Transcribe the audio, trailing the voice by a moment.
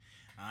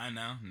Alright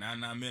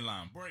now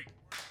midline. Break.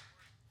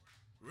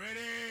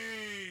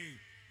 Ready.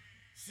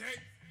 Set.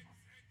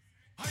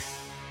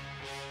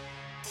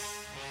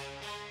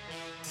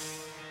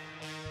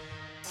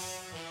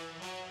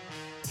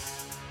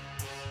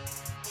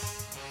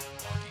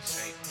 Marky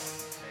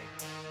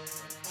safe.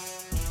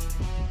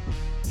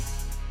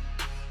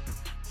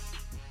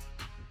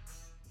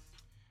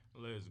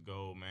 Let's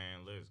go, man.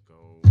 Let's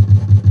go.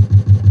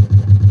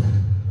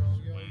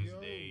 Yo.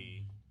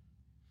 Wednesday.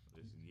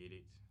 Let's get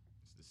it.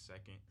 It's the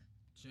second.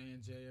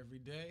 J&J every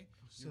day.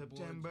 Your boy-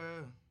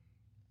 September.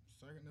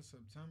 2nd of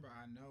September.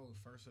 I know.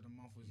 First of the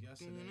month was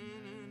yesterday,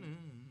 man.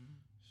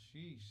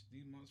 Sheesh.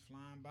 These months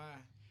flying by.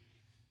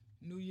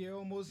 New Year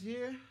almost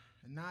here.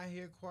 Not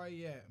here quite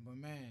yet. But,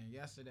 man,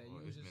 yesterday.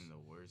 Boy, you it's just, been the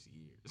worst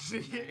years.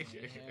 Man,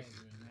 it has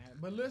been, man.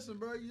 But listen,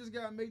 bro. You just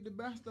got to make the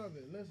best of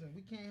it. Listen,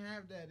 we can't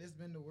have that. It's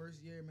been the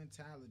worst year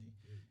mentality.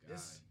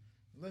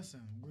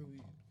 Listen, we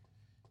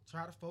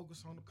try to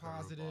focus on the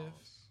positive.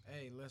 Curveballs.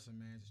 Hey, listen,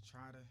 man. Just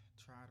try to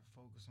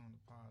focus on the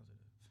positive.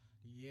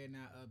 The year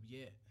not up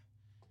yet.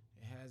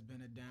 It has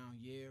been a down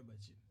year, but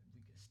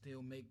we can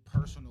still make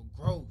personal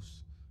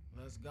growth.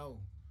 Let's go.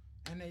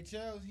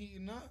 NHL's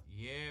heating up.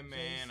 Yeah,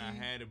 man, I JC?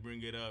 had to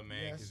bring it up, man,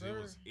 Yes,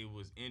 because sir. it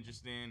was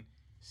interesting.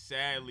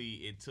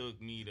 Sadly, it took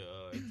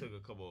a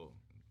couple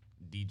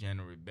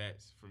degenerate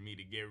bets for me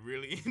to get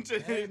really into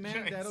Hey, this man,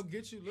 joint. that'll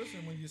get you.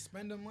 Listen, when you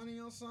spending money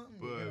on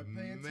something, you gotta But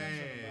pay attention about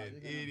man,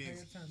 it. it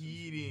is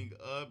heating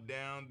up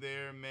down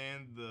there,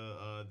 man.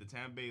 The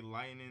Tampa Bay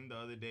Lightning the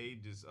other day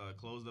just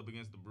closed up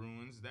against the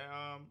Bruins.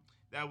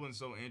 That wasn't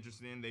so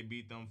interesting. They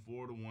beat them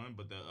 4-1,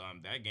 but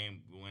that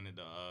game went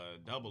into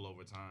double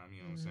overtime.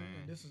 You know what I'm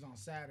saying? This is on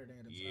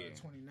Saturday, the Yeah.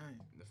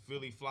 29th. The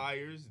Philly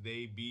Flyers,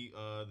 they beat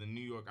the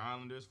New York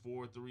Islanders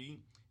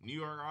 4-3. New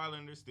York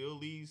Islanders still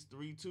leads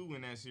 3-2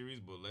 in that series,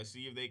 but let's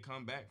see if they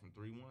come back from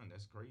 3-1.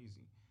 That's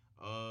crazy.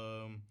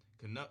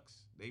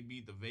 Canucks, they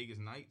beat the Vegas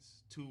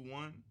Knights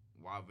 2-1,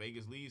 while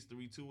Vegas leads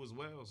 3-2 as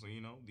well. So,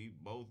 they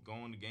both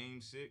going to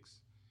game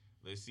 6.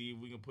 Let's see if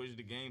we can push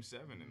the game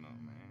 7 and all,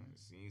 man.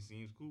 It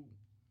seems cool.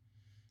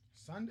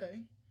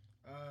 Sunday,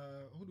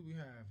 who do we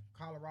have?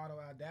 Colorado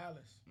at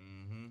Dallas.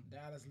 Mm-hmm.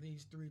 Dallas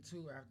leads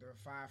 3-2 after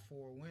a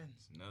 5-4 win.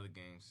 It's another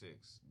game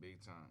 6.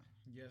 Big time.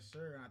 Yes,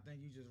 sir. I think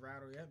you just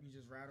rattled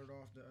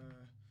off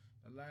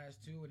the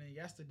last two, and then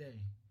yesterday,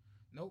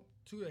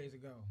 2 days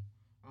ago,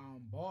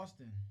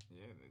 Boston.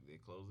 Yeah, they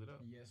closed it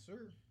up. Yes,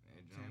 sir.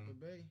 That Tampa joint,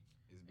 Bay.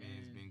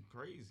 it's been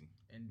crazy.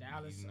 And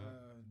Dallas, Heating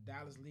up.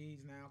 Dallas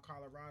leads now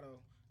Colorado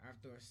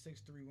after a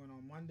 6-3 win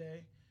on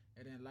Monday.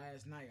 And then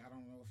last night, I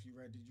don't know if you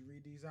read. Did you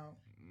read these out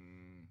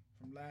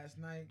from last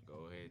night?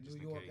 Go ahead. New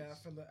Just York in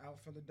case. out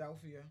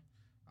Philadelphia.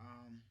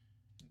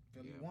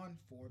 Philly won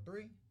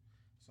 4-3.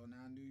 So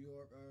now New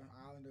York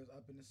Islanders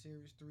up in the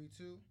series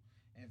 3-2,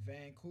 and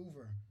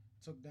Vancouver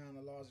took down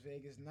the Las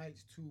Vegas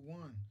Knights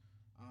 2-1.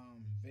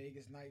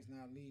 Vegas Knights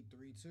now lead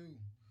 3-2.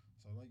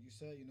 So like you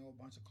said, a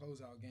bunch of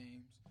closeout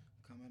games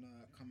coming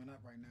up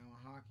right now in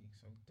hockey.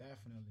 So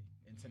definitely.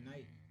 And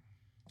tonight,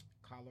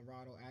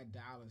 Colorado at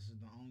Dallas is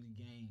the only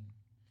game.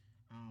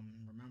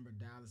 Remember,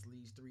 Dallas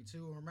leads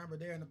 3-2. Remember,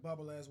 they're in the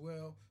bubble as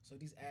well, so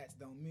these ads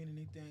don't mean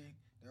anything.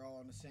 They're all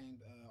in the same,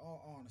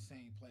 all in the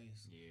same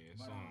place. Yeah,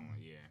 But,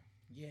 yeah.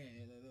 Yeah,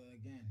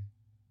 again,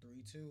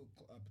 3-2,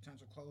 a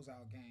potential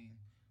closeout game.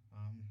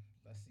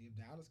 Let's see if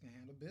Dallas can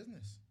handle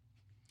business.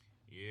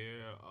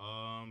 Yeah,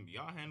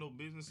 y'all handle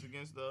business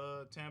against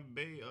Tampa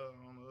Bay.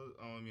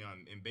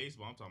 In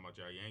baseball, I'm talking about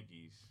y'all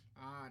Yankees.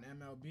 And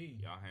MLB.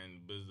 Y'all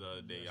handle business the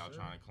other day. Yes, Y'all sir.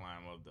 trying to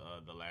climb up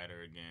the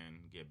ladder again,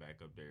 get back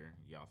up there.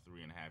 Y'all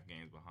 3.5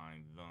 games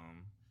behind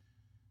them.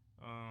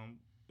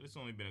 It's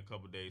only been a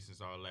couple days since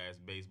our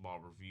last baseball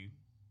review.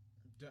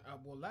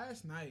 Well,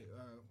 last night,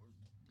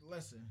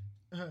 listen,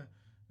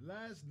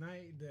 last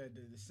night the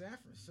San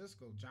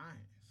Francisco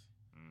Giants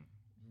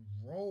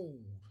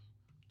rolled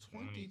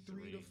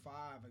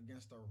 23-5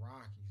 against the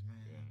Rockies,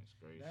 man. Goodness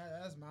gracious.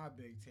 That's my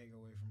big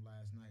takeaway from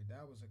last night.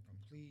 That was a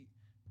complete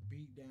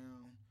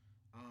beatdown.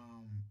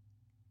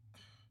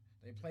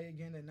 They play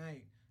again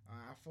tonight.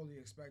 I fully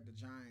expect the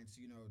Giants,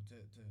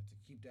 to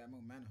keep that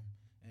momentum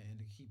and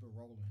to keep it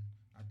rolling.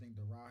 I think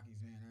the Rockies,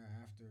 man,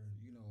 after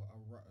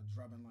a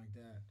drubbing like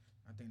that,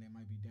 I think they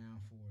might be down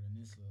for it in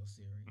this little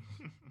series.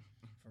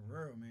 For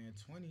real, man,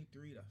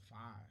 23-5.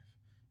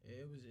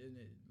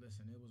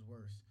 Listen, it was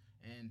worse.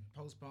 And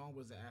postponed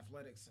was the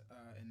Athletics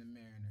and the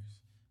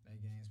Mariners.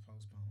 That game's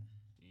postponed.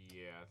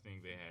 Yeah, I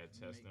think they had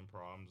testing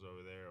problems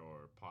over there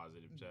or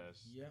positive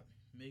tests. Yep.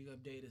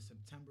 Makeup date is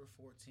September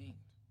 14th.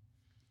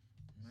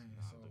 Man,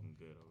 It's so not looking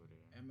good over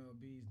there.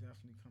 MLB is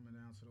definitely coming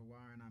down to the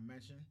wire. And I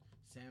mentioned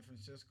San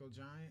Francisco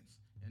Giants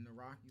and the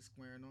Rockies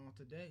squaring off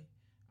today.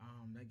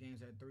 That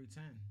game's at 3:10.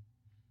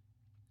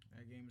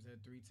 That game is at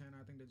 3:10.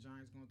 I think the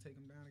Giants going to take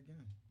them down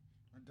again.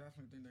 I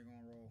definitely think they're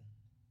going to roll.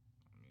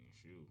 I mean,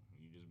 shoot,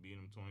 you just beat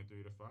them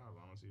 23-5.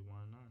 I don't see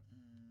why not. But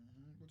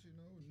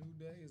new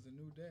day is a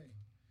new day,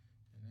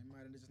 and they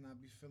might just not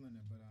be feeling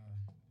it. But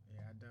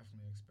yeah, I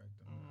definitely expect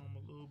them.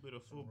 A little bit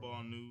of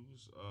football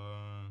news.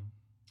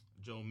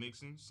 Joe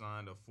Mixon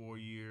signed a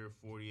 4-year,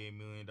 $48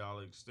 million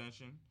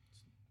extension.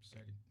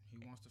 Said he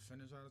wants to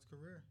finish out his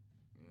career.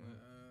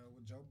 Yeah.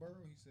 With Joe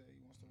Burrow, he said he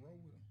wants to roll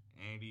with him.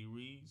 Andy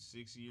Reid,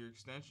 6-year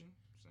extension.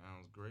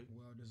 Sounds great.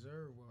 Well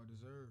deserved. Well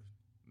deserved.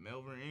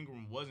 Melvin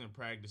Ingram wasn't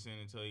practicing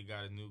until he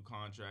got a new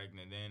contract,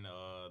 and then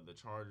the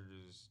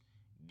Chargers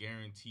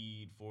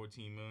guaranteed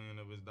 $14 million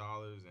of his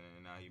dollars,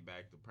 and now he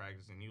back to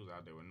practicing. He was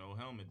out there with no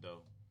helmet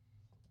though.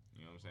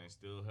 You know what I'm saying?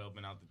 Still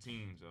helping out the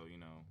team, so you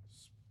know.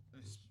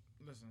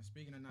 Listen,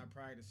 speaking of not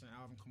practicing,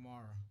 Alvin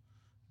Kamara,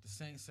 the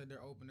Saints said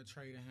they're open to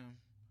trading him.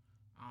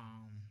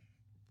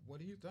 What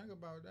do you think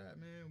about that,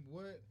 man?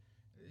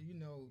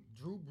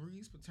 Drew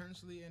Brees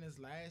potentially in his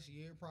last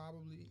year,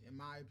 probably, in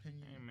my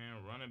opinion. Hey,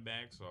 man, running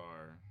backs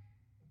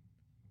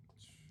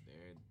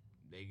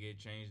they get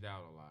changed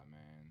out a lot,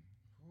 man.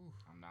 Oof.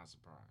 I'm not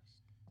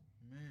surprised.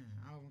 Man,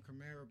 Alvin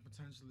Kamara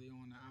potentially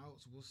on the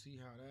outs. We'll see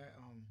how that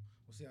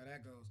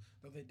goes.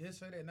 Though they did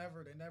say they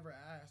never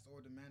asked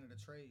or demanded a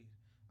trade.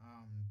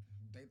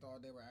 They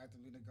thought they were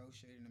actively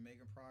negotiating and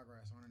making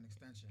progress on an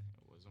extension.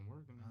 It wasn't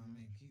working.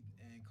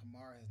 And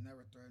Kamara has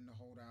never threatened to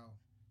hold out,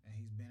 and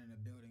he's been in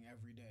the building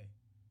every day,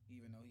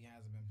 even though he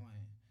hasn't been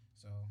playing.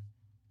 So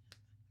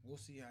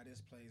we'll see how this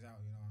plays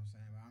out. You know what I'm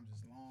saying? But I'm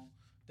just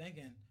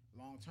thinking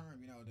long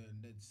term. You know,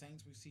 the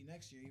Saints we see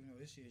next year, even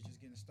though this year is just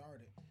getting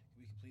started, will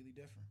be completely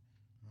different.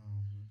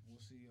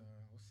 We'll see.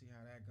 We'll see how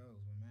that goes.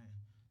 But man,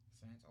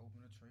 Saints open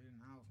to trading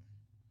Alvin.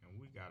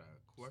 And we got a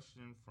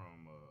question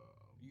from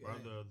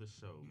brother of the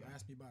show. You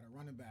asked me about a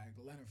running back,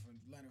 Leonard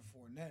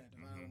Fournette.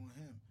 If I don't want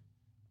him,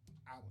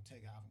 I will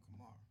take Alvin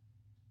Kamara.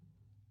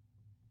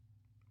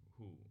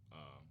 Who?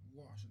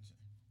 Washington.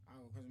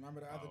 Because remember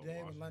the other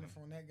day when Leonard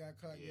Fournette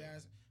got cut, you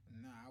asked,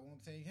 I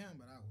won't take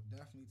him, but I will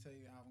definitely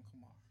take Alvin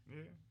Kamara.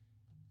 Yeah,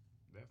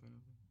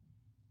 definitely.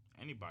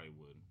 Anybody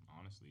would,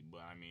 honestly.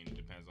 But, I mean, it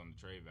depends on the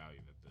trade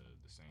value that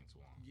the Saints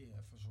want. Yeah,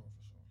 for sure.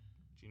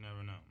 But you never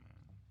know, man.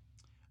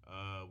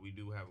 We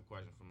do have a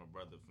question from a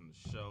brother from the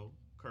show,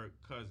 Kirk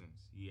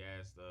Cousins. He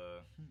asked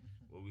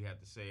what we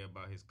had to say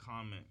about his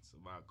comments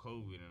about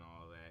COVID and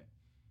all that,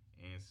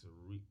 and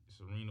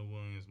Serena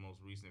Williams'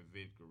 most recent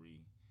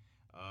victory,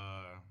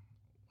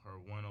 her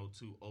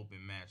 102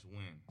 open match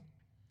win.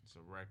 It's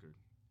a record.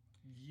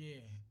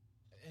 Yeah,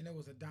 and it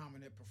was a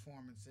dominant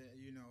performance,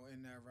 in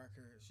that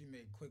record. She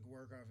made quick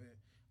work of it.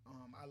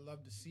 I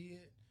love to see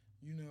it.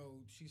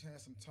 She's had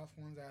some tough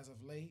ones as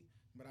of late,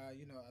 but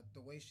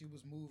the way she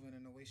was moving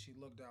and the way she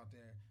looked out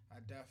there,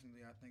 I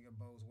think it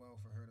bodes well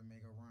for her to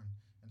make a run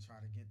and try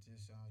to get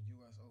this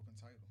U.S. Open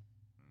title.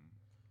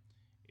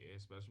 Yeah,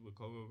 especially with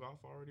Coco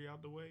Gauff already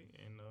out the way,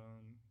 and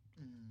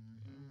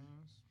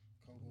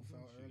Coco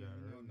fell early.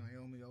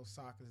 Naomi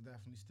Osaka's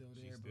definitely still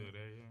there. She's still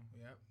there, yeah.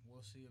 Yep,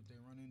 we'll see if they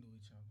run into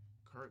each other.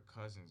 Kirk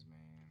Cousins,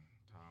 man,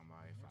 talking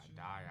about if I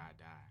die, I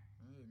die.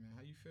 Hey, man,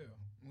 how you feel?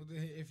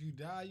 If you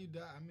die, you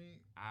die. I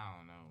mean, I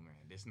don't know,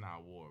 man. This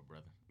not war,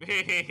 brother.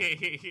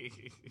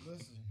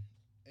 Listen,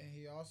 and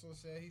he also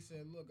said,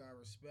 look, I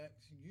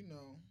respect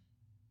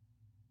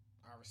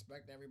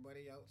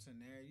everybody else in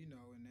there, in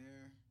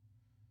there,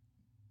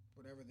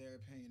 whatever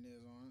their opinion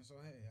is on it. So,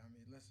 hey, I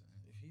mean, listen,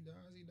 if he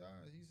dies, he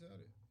dies. He said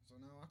it. So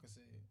now I can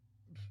say it.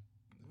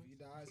 If he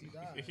dies, he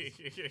dies.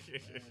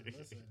 And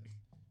listen,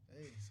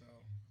 hey, so.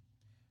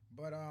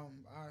 But I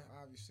don't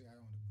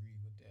agree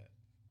with that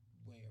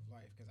way of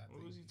life because I think.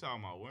 What was he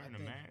talking about? Wearing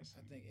a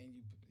mask? I think,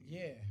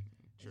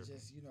 it's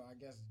just I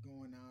guess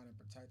going out and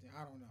protecting.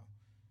 I don't know,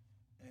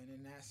 and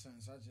in that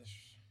sense, I just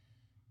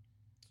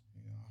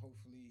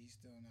hopefully he's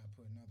still not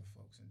putting other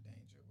folks in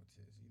danger with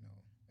his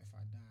if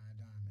I die, I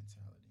die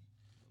mentality.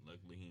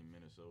 Luckily, he in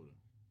Minnesota,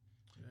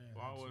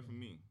 far away from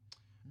me.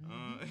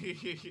 I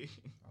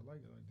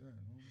like it like that.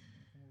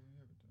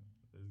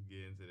 Let's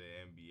get into the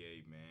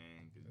NBA,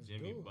 man. Because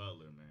Jimmy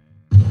Butler,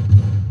 man.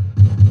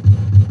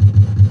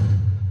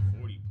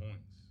 40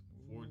 points.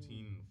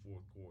 14 in the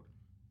fourth quarter.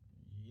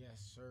 Yes,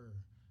 sir.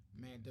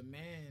 Man, the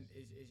man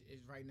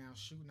is right now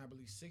shooting, I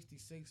believe,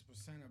 66%,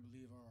 I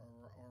believe,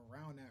 or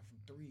around that from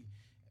three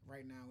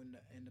right now in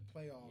the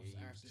playoffs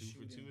after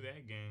shooting. 2 for 2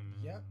 that game,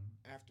 man. Yep.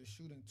 After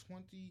shooting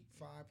 25%, he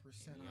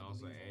I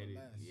also believe, added,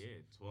 or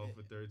less. 12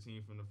 for 13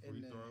 from the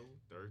free throw,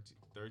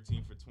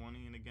 13 for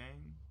 20 in the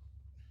game.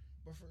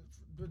 But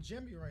for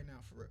Jimmy right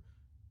now, for real,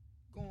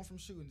 going from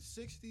shooting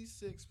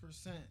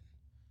 66%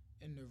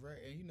 in the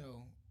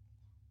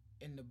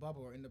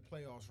bubble or in the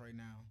playoffs right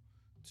now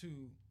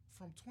to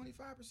from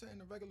 25% in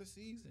the regular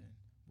season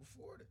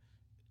before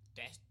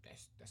that's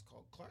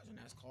called clutch, and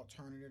that's called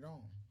turning it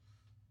on.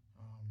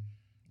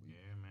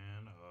 Yeah,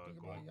 man.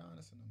 Think about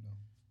Giannis and them though.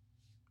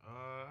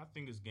 I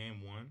think it's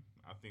game 1.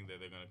 I think that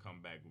they're gonna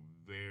come back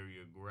very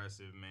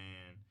aggressive,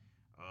 man.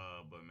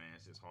 But man,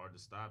 it's just hard to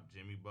stop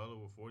Jimmy Butler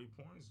with 40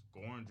 points.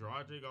 Goran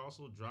Dragic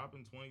also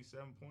dropping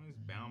 27 points.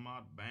 Bam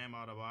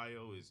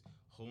Adebayo is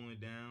holding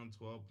it down,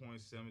 12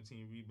 points,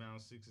 17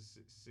 rebounds, 6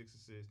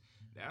 assists.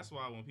 That's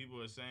why when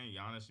people are saying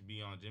Giannis should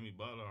be on Jimmy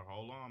Butler,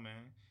 hold on,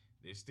 man.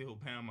 There's still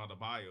Bam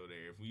Adebayo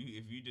there.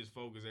 If you just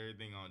focus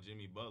everything on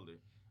Jimmy Butler,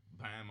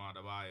 Bam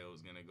Adebayo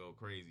is gonna go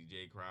crazy.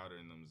 Jay Crowder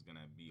and them is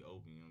gonna be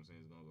open. You know what I'm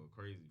saying? It's gonna go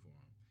crazy for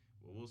him.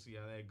 But we'll see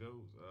how that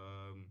goes.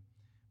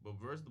 But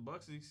versus the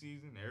Bucks this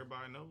season,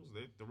 everybody knows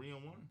they're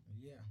 3-1.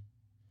 Yeah,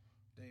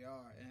 they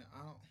are, and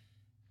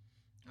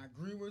I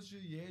agree with you.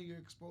 Yeah, you're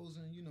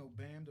exposing,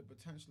 Bam to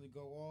potentially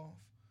go off,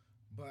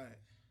 but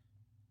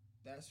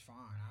that's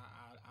fine.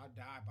 I'll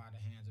die by the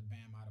hands of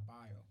Bam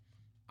Adebayo.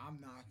 I'm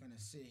not gonna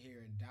sit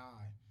here and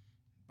die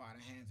by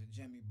the hands of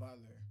Jimmy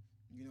Butler.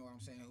 You know what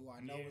I'm saying? Who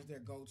I know is their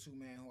go-to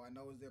man. Who I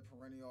know is their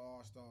perennial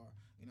all-star.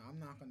 I'm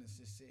not gonna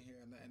just sit here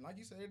and like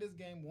you said, it is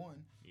game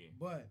one. Yeah.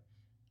 But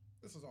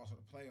this is also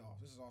the playoffs.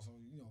 This is also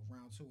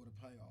round 2 of the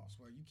playoffs,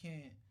 where you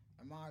can't,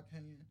 in my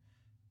opinion,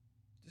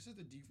 this is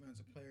the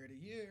defensive player of the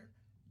year.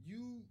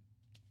 You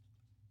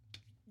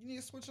need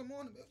to switch them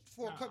on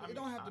for a couple. It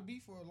don't have to be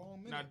for a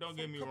long minute. Now, don't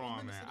get me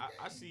wrong, man.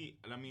 I see.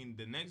 I mean,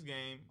 the next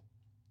game,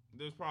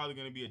 there's probably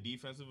going to be a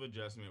defensive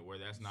adjustment where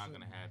that's not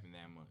going to happen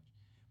that much.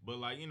 But,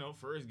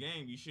 first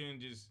game, you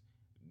shouldn't just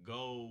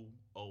go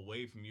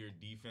away from your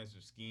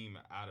defensive scheme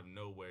out of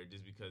nowhere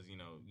just because,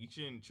 you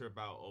shouldn't trip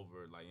out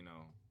over,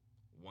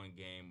 one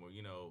game or,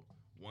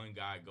 one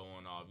guy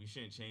going off. You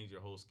shouldn't change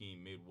your whole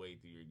scheme midway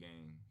through your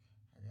game.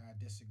 I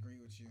disagree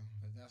with you,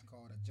 because that's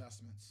called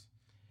adjustments.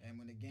 And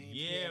when the game's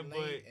get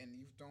late and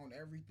you've thrown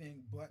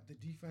everything but the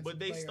defensive But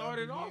they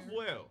started off year,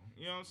 well.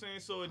 You know what I'm saying?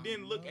 So it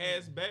didn't look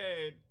as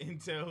bad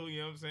until,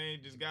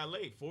 it just got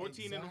late.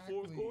 14 in the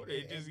fourth quarter.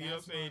 It just,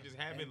 it just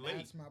happened late.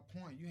 That's my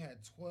point. You had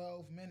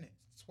 12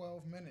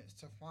 minutes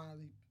to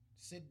finally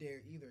sit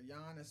there, either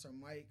Giannis or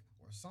Mike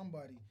or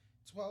somebody,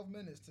 12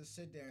 minutes to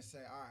sit there and say,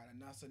 all right,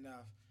 enough's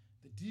enough.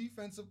 The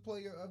defensive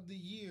player of the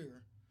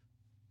year,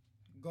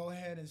 go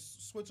ahead and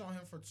switch on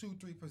him for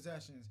 2-3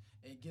 possessions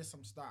and get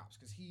some stops,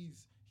 because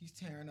he's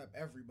tearing up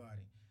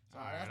everybody. So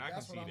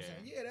that's what I'm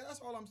saying. Yeah, that's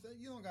all I'm saying.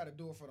 You don't got to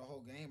do it for the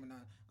whole game or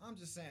not. I'm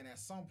just saying at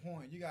some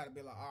point you got to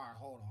be like, all right,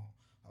 hold on.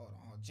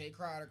 Jay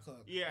Crowder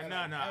cook. Yeah, no.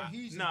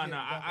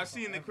 I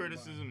seen the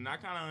criticism, and I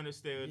kind of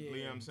understood. You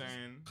know what I'm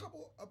saying?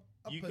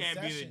 You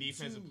can't be the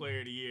defensive player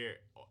of the year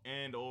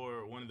and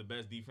or one of the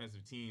best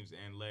defensive teams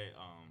and let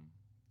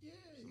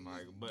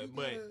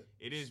but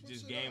it is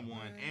just game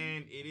one,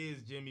 and it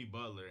is Jimmy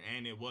Butler,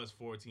 and it was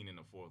 14 in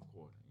the fourth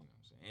quarter. You know what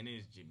I'm saying? And it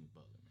is Jimmy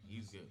Butler, man.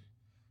 He's good.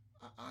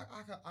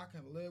 I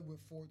can live with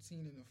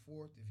 14 in the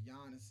fourth if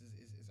Giannis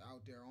is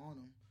out there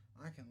on him.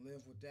 I can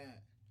live with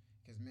that,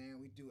 because man,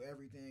 we do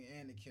everything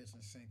and the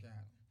kitchen sink at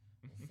him.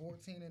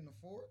 14 in the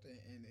fourth,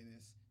 and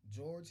it's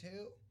George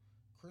Hill,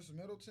 Chris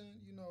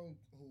Middleton.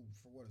 Who,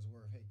 for what it's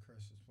worth, hey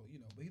Chris is, but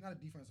he's not a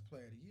defensive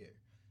player of the year,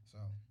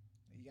 so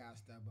you gotta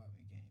step up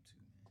in game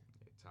 2.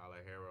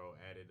 Tyler Herro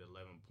added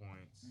 11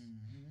 points.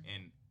 Mm-hmm.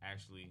 And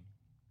actually,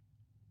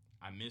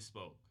 I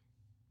misspoke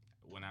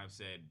when I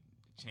said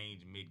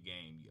change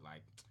mid-game.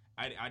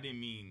 I didn't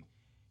mean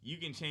you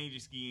can change your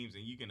schemes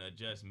and you can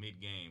adjust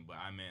mid-game, but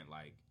I meant,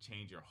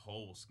 change your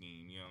whole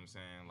scheme. You know what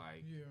I'm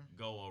saying?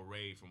 Go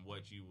away from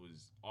what you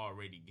was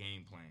already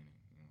game planning.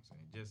 You know what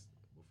I'm saying? Just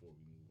before we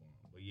move on.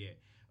 But, yeah.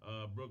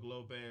 Brook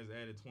Lopez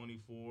added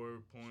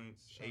 24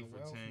 points, 8 for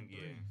 10.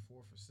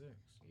 4 for 6.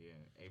 Yeah,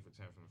 8 for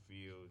 10 from the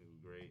field. It was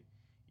great.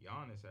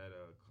 Giannis had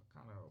a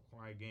kind of a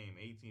quiet game.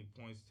 18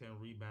 points,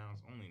 10 rebounds,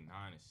 only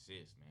 9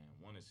 assists, man.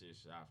 1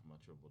 assist shot from a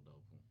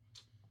triple-double.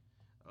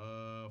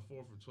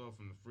 4 for 12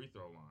 from the free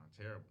throw line.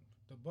 Terrible.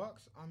 The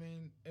Bucks,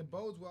 it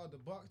bodes well. The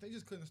Bucks, they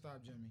just couldn't stop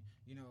Jimmy,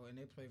 and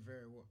they played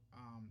very well.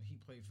 He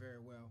played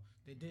very well.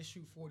 They did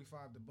shoot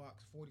 45, the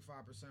Bucks, 45%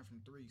 from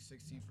 3,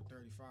 16 for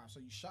 35.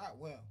 So you shot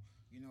well,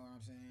 you know what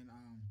I'm saying?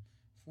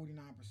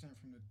 49%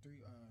 from the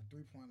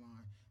three-point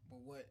line.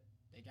 But what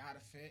they got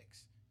to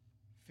fix,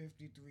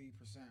 53%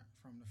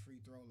 from the free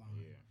throw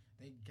line. Yeah.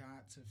 They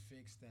got to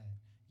fix that.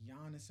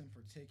 Giannis in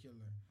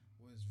particular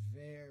was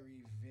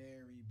very,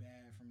 very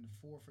bad from the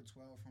 4 for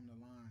 12 from the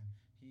line.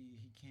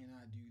 He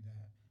cannot do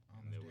that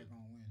if they're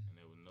going to win. And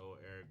there was no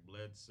Eric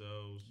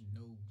Bledsoe.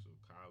 No. So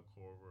Kyle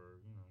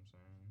Korver, you know what I'm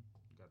saying,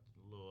 got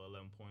a little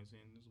 11 points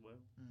in as well.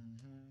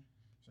 Mm-hmm.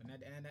 So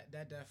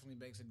that definitely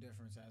makes a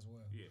difference as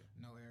well. Yeah.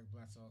 No Eric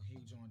Bledsoe,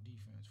 huge on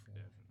defense for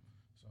him. Definitely.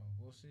 So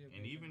we'll see.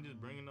 And even just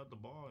bringing up the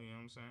ball, you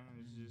know what I'm saying?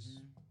 It's just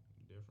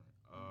different.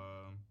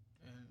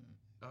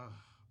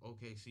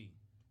 OKC.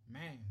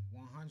 Man,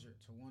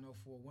 100 to 104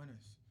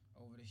 winners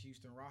over the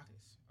Houston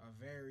Rockets. A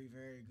very,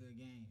 very good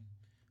game.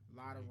 A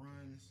lot of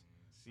runs.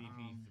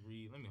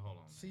 CP3. Let me hold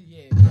on.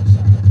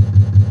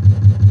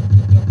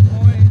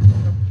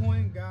 The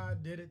point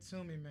God did it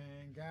to me,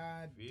 man.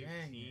 God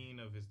 15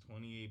 of his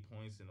 28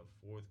 points in the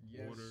fourth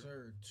quarter. Yes,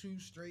 sir. 2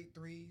 straight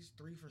threes,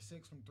 3 for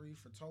 6 from 3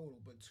 for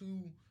total, but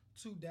two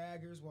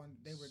daggers when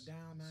they were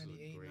down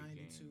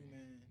 98-92,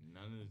 man.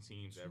 None of the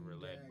teams ever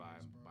led by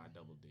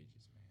double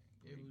digits,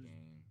 man. Great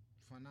game.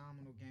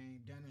 Phenomenal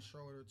game. Dennis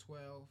Schroeder,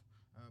 12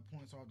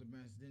 points off the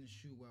bench. Didn't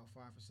shoot well,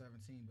 5 for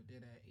 17, but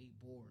did have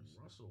 8 boards.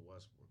 Russell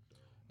Westbrook, though.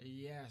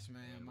 Yes,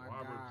 man. And my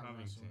Robert God,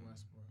 Covington. Russell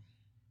Westbrook.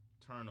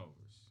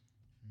 Turnovers.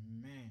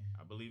 Man.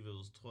 I believe it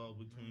was 12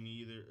 between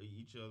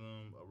each of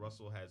them.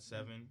 Russell had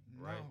 7,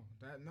 right?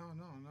 No.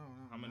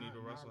 How many did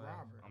Russell have?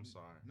 Robert. I'm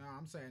sorry. No,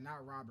 I'm saying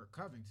not Robert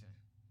Covington.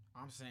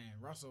 I'm saying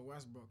Russell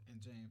Westbrook and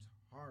James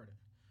Harden.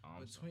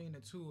 Between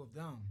the two of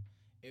them,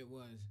 it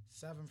was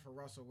 7 for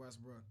Russell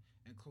Westbrook,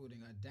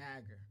 including a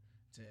dagger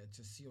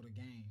to seal the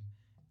game.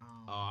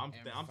 I'm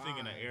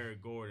thinking of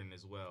Eric Gordon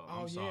as well.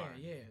 I'm sorry.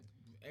 Yeah.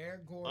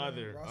 Eric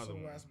Gordon, Russell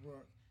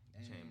Westbrook,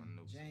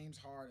 and James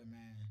Harden,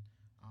 man.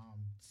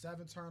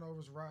 7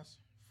 turnovers, Russ.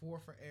 4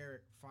 for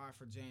Eric, 5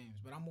 for James.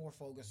 But I'm more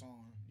focused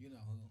on, you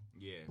know who.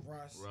 Yeah.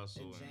 Russell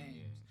and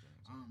James.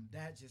 James.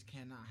 That just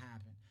cannot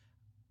happen.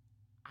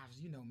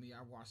 You know me,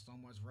 I watched so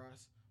much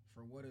Russ.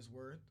 For what it's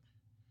worth,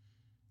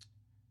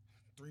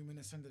 3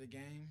 minutes into the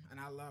game, and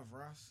I love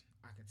Russ,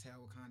 I could tell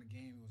what kind of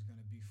game it was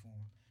going to be for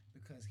him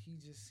because he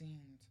just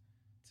seemed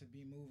to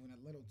be moving a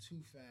little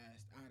too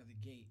fast out of the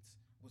gates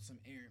with some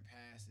errant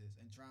passes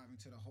and driving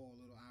to the hole a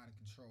little out of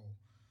control.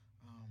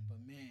 But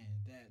man,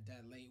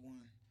 that late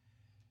one.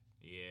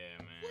 Yeah,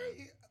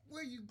 man.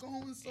 Where you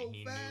going so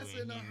fast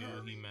in a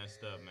hurry? He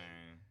messed up,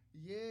 man.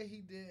 Yeah,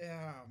 he did.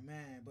 Oh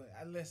man, but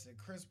listen,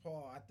 Chris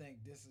Paul. I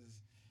think this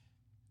is.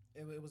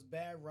 It was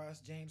bad.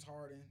 Russ, James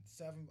Harden,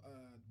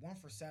 1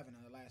 for 7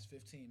 in the last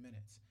 15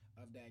 minutes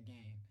of that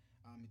game.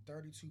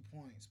 32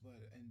 points,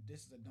 and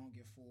this is a don't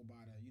get fooled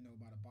by the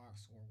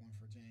box score. 1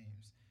 for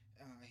James.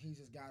 He's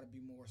just got to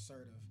be more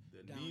assertive.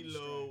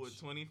 Danilo with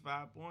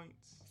 25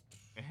 points.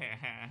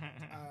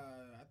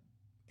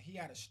 He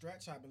had a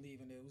stretch, I believe,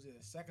 and it was in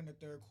the second or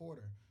third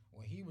quarter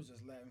where he was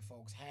just letting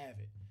folks have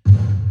it.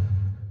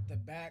 The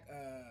back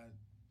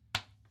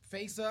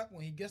face up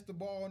when he gets the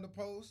ball in the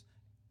post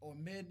or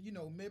mid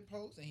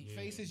post, and he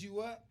faces you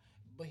up,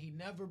 but he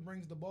never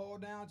brings the ball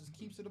down, just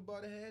keeps it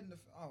above the head.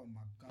 Oh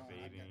my God,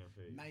 Fade in your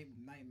face.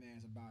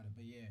 Nightmares about it.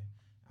 But yeah,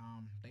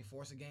 they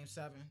forced a game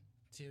 7.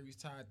 Series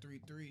tied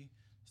 3-3.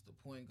 It's the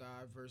point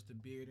guard versus the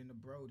Beard and the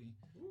Brody.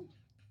 Woo.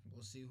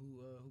 We'll see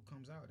who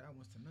comes out. That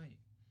one's tonight.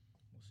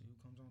 We'll see who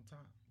comes on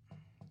top.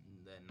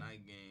 That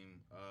night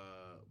game,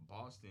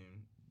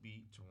 Boston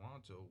beat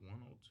Toronto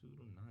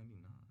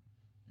 102-99.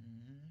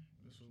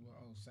 This was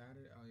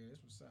Saturday. Oh yeah,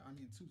 this was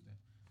Tuesday.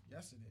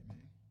 Yesterday, man.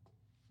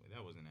 Wait,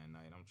 that wasn't that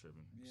night. I'm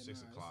tripping. Yeah,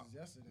 6 o'clock,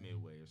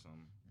 midway or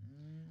something.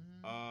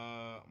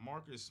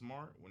 Marcus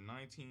Smart with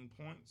 19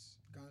 points.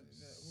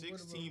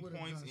 16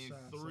 points in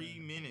 3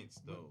 minutes,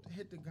 though.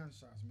 Hit the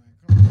gunshots, man.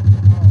 Come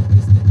on.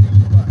 It's the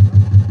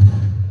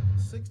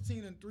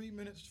 16 in 3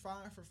 minutes,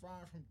 5 for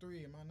 5 from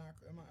 3. Am I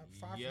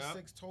 5 for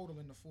 6 total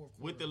in the fourth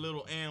quarter? With the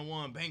little and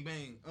one, bang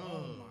bang.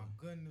 Oh my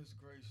goodness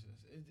gracious!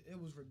 It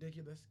was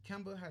ridiculous.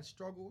 Kemba had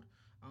struggled,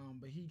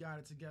 but he got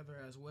it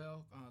together as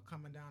well.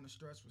 Coming down the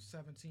stretch with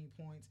 17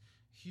 points,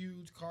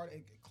 huge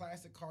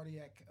classic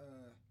cardiac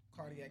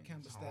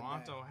Kemba step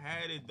back. Toronto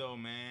had it though,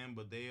 man,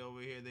 but they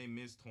over here they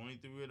missed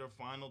 23 of their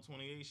final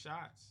 28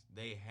 shots.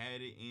 They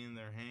had it in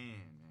their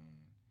hand,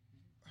 man.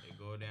 They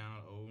go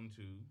down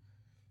 0-2.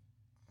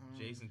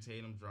 Jason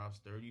Tatum drops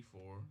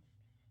 34.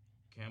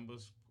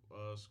 Kemba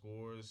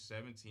scores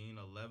 17.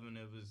 11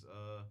 of his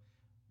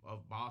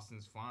of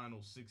Boston's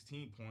final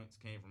 16 points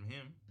came from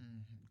him.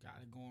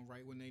 Got it going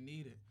right when they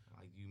need it.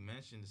 Like you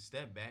mentioned, the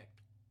step back.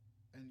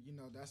 And,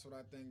 that's what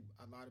I think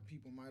a lot of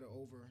people might have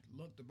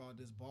overlooked about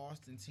this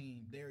Boston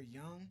team. They're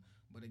young,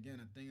 but again,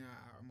 a thing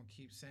I'm going to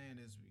keep saying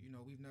is,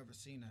 we've never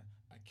seen a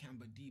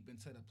Kemba deep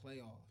into the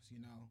playoffs,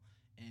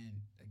 And,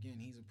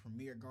 again, he's a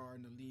premier guard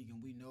in the league,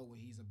 and we know what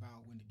he's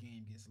about when the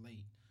game gets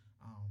late.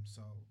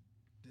 So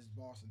this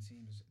Boston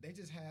team they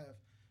just have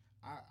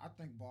 – I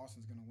think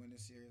Boston's going to win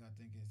this series. I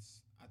do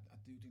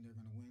think they're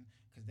going to win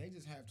because they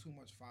just have too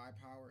much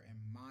firepower, in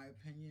my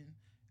opinion,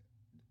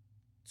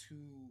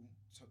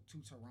 to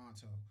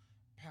Toronto.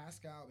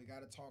 Pascal, we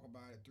got to talk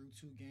about it. Through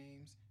 2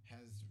 games,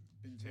 has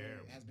been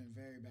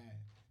very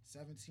bad.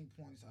 17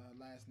 points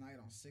last night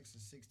on 6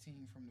 of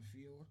 16 from the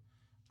field.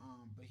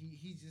 But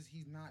he's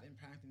not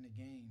impacting the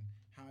game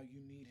how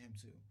you need him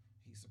to.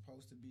 He's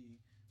supposed to be,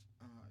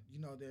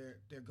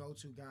 their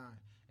go-to guy,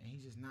 and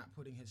he's just not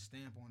putting his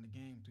stamp on the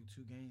game through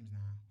 2 games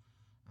now.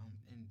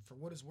 And for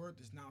what it's worth,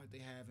 it's not like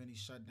they have any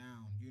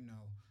shutdown,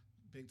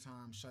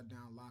 big-time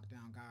shutdown,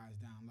 lockdown guys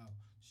down low.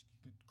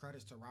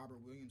 Credits to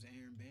Robert Williams and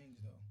Aaron Baines,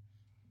 though.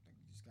 I think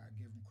you just got to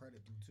give them credit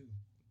through 2.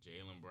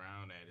 Jaylen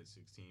Brown added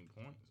 16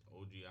 points.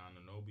 OG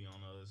Anunoby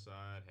on the other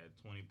side had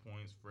 20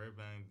 points. Fred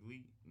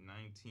VanVleet,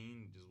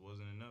 19, just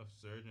wasn't enough.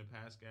 Serge and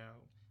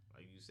Pascal,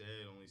 like you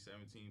said, only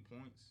 17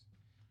 points.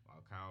 While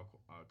Kyle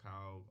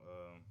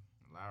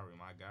Lowry,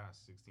 my guy,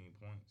 16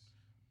 points.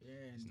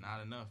 Yeah, it's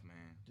not enough,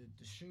 man.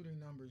 The shooting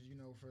numbers,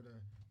 for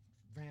the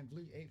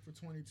VanVleet, 8 for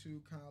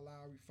 22, Kyle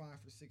Lowry,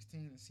 5 for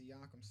 16, and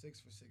Siakam, 6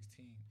 for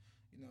 16.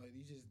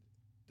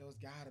 Those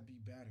got to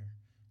be better.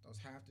 Those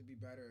have to be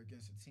better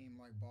against a team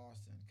like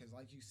Boston. Because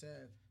like you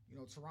said,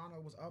 Toronto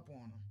was up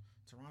on them.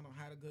 Toronto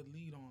had a good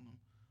lead on them.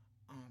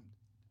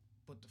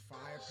 But the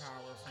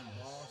firepower from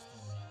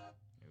Boston.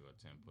 You got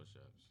 10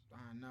 push-ups.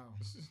 I know.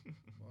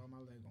 Boy, my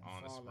leg gonna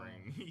On fall a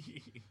spring.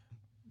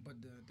 But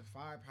the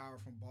firepower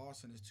from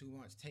Boston is too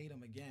much.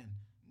 Tatum, again,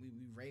 we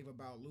rave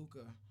about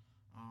Luka.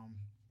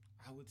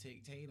 I would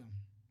take Tatum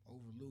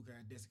over Luka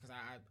at this because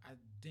I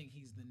think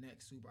he's the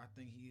next super. I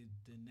think he is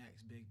the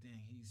next big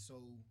thing. He's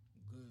so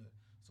good.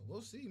 So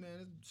we'll see,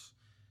 man.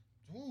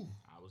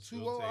 I would 2-0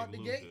 still out take the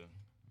Luka, gate.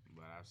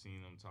 but I've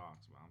seen them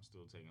talks. But I'm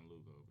still taking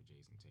Luka over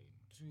Jason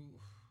Tatum.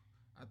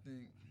 I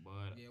think.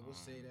 But Yeah, we'll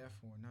say that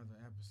for another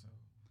episode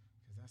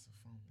because that's a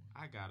fun one.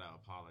 I gotta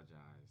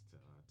apologize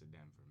to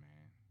Denver,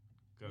 man.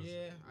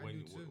 Yeah, I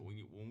do too.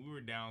 When we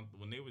were down,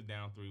 when they was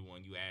down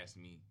 3-1, you asked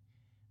me,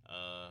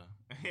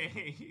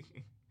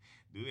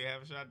 do they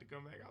have a shot to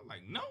come back? I was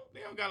like, no, they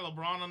don't got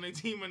LeBron on their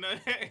team or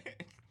nothing.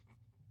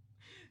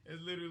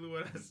 That's literally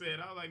what I said.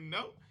 I was like,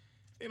 no,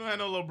 they don't have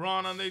no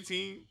LeBron on their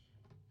team.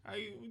 What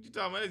you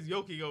talking about? It's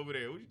Jokic over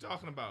there. What you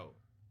talking about?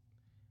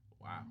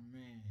 Wow.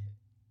 Man,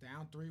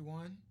 down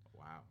 3-1.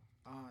 Wow.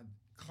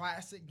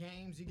 Classic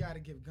games. You got to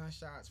give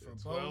gunshots for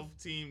The both. 12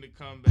 team to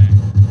come back.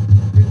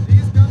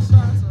 These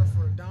gunshots are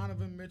for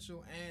Donovan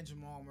Mitchell and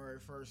Jamal Murray,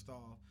 first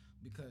off,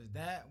 because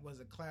that was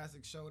a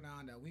classic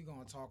showdown that we're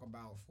going to talk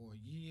about for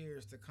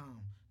years to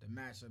come, the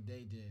matchup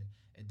they did.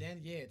 And then,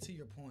 yeah, to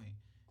your point,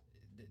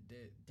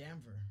 the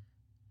Denver,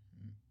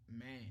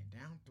 man,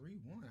 down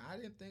 3-1. I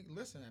didn't think,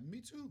 listen,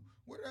 me too.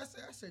 What did I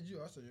say? I said, you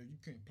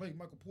can't play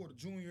Michael Porter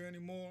Jr.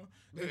 anymore.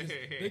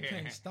 They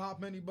can't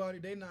stop anybody.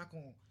 They knock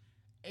on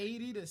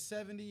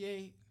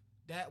 80-78.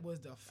 That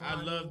was the final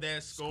I love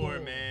that score,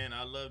 man.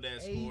 I love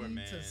that score,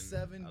 man.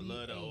 80-78. I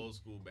love the old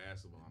school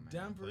basketball, man.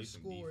 Denver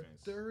scored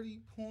 30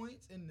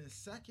 points in the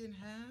second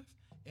half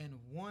and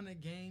won a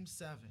game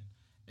 7.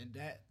 And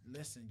that,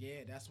 listen,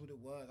 yeah, that's what it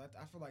was.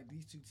 I feel like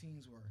these two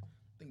teams were,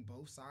 I think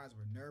both sides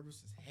were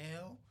nervous as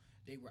hell.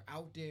 They were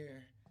out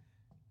there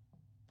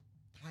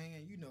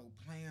playing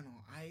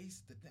on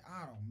ice.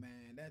 I don't,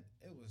 man, that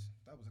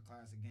was a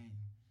classic game.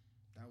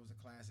 That was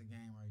a classic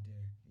game right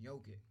there.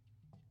 Jokic,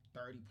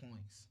 30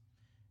 points.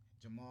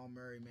 Jamal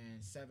Murray, man,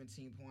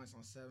 17 points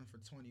on 7 for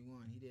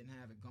 21. He didn't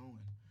have it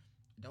going.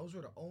 Those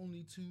were the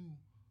only two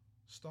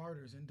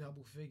starters in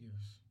double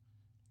figures,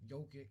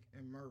 Jokic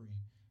and Murray.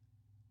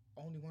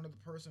 Only one other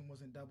person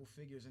was in double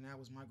figures, and that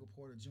was Michael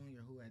Porter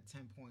Jr., who had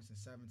 10 points in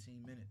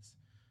 17 minutes.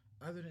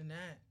 Other than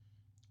that,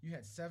 you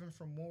had 7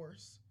 from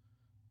Morris,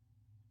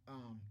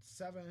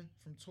 7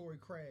 from Torrey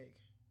Craig,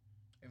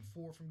 and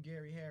 4 from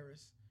Gary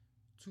Harris,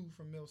 2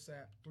 from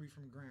Millsap, 3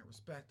 from Grant,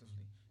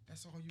 respectively.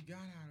 That's all you got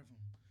out of them.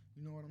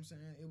 You know what I'm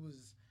saying? It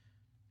was,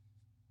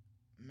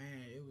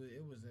 man, it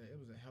was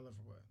a hell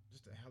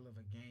of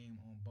a game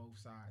on both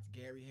sides.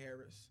 Gary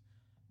Harris,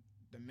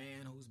 the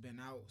man who's been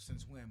out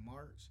since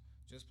March,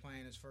 just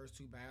playing his first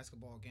 2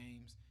 basketball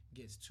games,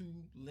 gets 2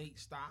 late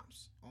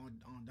stops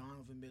on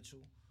Donovan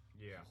Mitchell.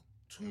 Yeah.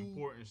 2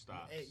 important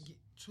stops.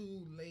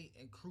 2 late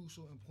and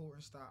crucial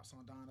important stops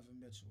on Donovan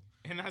Mitchell.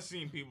 And I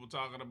seen people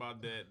talking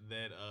about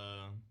that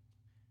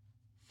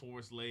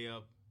forced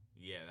layup.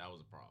 Yeah, that was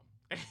a problem.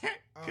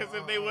 Because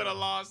if they would have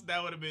lost,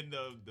 that would have been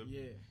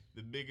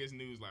the biggest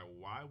news. Like,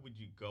 why would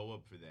you go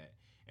up for that?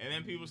 And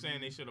then people saying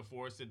they should have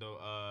forced it to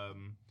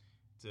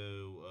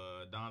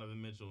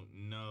Donovan Mitchell.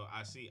 No,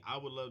 I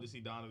would love to see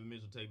Donovan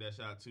Mitchell take that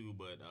shot too,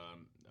 but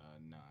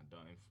nah,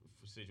 don't.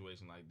 For a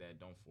situation like that,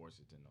 don't force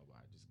it to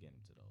nobody. Just get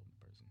him to the open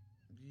person.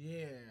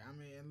 Yeah, I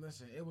mean, and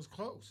listen, it was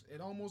close.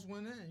 It almost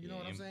went in. You know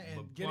what I'm saying?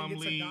 And getting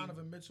it to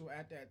Donovan Mitchell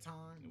at that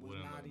time was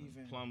not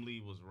even.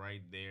 Plumlee was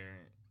right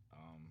there.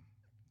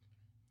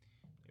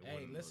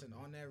 Hey, listen,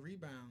 on that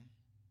rebound,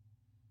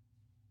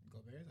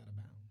 Gobert's out of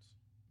bounds.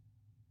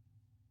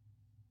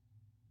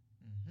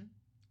 Mm-hmm.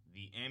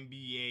 The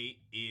NBA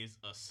is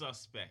a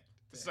suspect.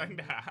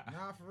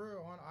 Nah, for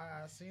real.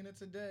 I seen it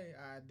today.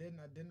 I didn't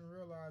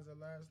realize it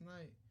last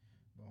night.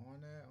 But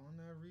on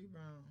that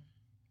rebound,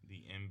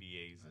 the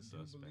NBA is a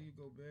suspect. I do believe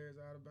Gobert's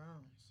out of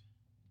bounds.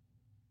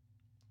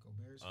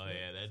 Gobert's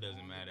yeah, that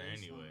doesn't matter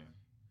anyway.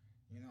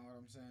 You know what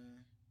I'm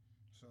saying?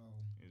 So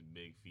his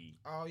big feet.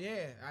 Oh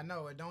yeah, I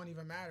know. It don't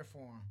even matter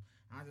for him.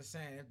 I'm just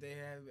saying if they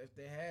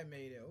had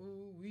made it, that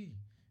would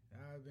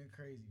have been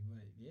crazy.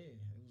 But yeah,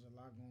 it was a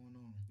lot going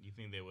on. You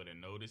think they would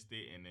have noticed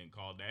it and then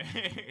called that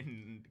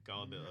and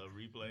called the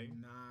replay?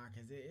 Nah,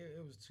 because it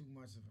was too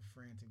much of a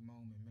frantic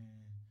moment,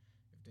 man.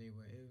 If they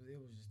were,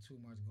 it was just too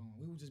much going.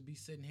 We would just be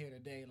sitting here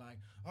today like,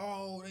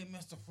 oh, they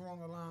missed the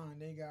front of the line,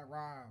 they got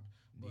robbed.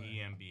 But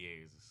the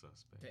NBA is a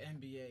suspect. The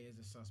NBA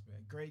is a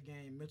suspect. Great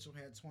game. Mitchell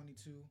had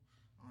 22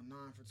 on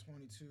 9 for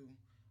 22.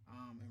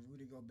 And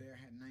Rudy Gobert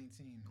had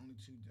 19. Only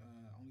two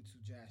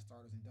Jazz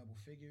starters in double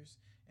figures.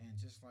 And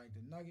just like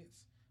the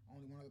Nuggets,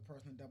 only one other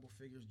person in double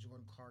figures,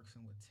 Jordan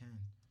Clarkson with 10.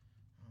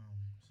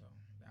 So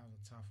that was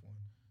a tough one.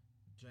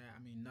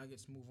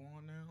 Nuggets move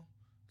on now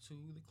to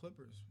the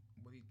Clippers.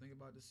 What do you think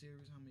about the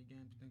series? How many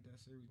games do you think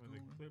that series going?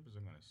 The Clippers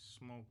are gonna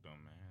smoke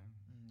them, man.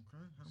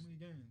 Okay. How many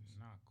games?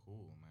 It's not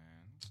cool,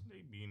 man.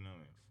 They beating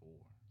them at 4.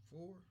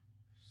 4?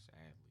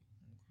 Sadly.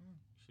 Okay.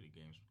 Should have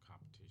gave them some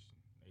competition.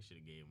 They should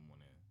have gave them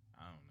one.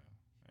 I don't know.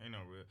 Ain't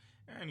no real.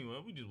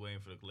 Anyway, we just waiting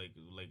for the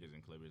Lakers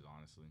and Clippers,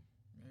 honestly.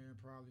 Yeah,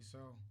 probably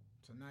so.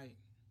 Tonight.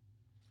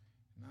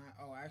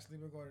 Actually,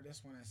 we'll go to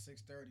this one at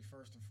 6:30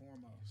 first and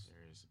foremost.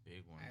 There's a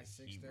big one. At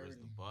The Heat 6:30. versus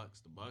the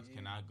Bucks. The Bucks Yeah.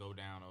 cannot go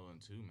down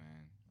 0-2,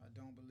 man. I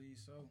don't believe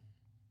so.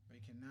 They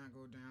cannot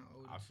go down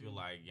 0-2. I feel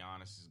like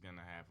Giannis is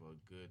gonna have a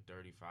good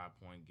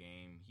 35-point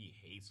game. He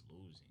hates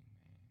losing,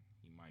 man.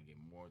 He might get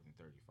more than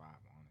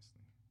 35,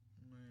 honestly.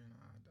 Man,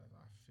 I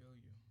feel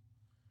you.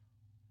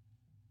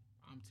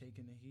 I'm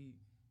taking the Heat.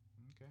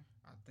 Okay.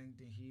 I think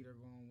the Heat are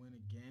going to win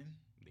again.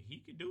 The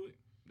Heat could do it.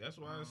 That's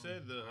why I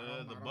said the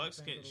I don't Bucks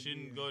think it'll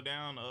shouldn't be go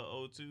down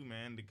 0-2,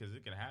 man, because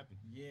it can happen.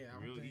 Yeah,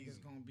 I Real don't think easy. it's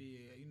going to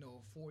be a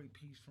 40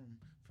 piece from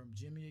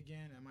Jimmy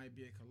again. That might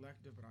be a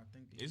collective, but I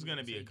think It's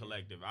gonna be a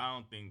collective. I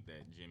don't think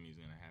that Jimmy's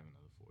gonna have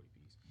another 40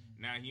 piece.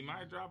 Now he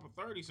might drop a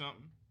 30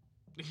 something,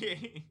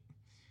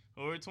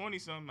 or a 20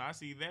 something. I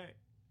see that.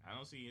 I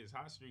don't see his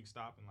hot streak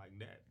stopping like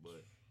that,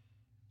 but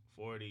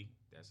 40.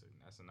 That's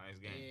a nice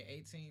game. Yeah,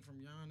 18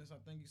 from Giannis. I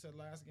think you said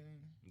last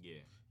game.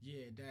 Yeah.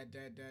 Yeah,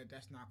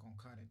 that's not gonna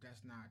cut it.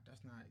 That's not.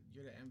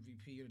 You're the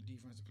MVP. You're the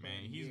defensive player.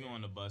 Man, he's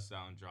going to bust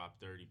out and drop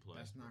 30 plus.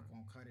 That's not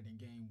gonna cut it in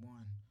game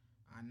one.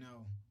 I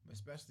know, but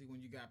especially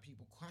when you got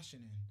people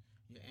questioning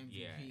your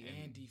MVP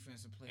and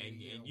defensive player.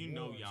 And awards, you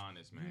know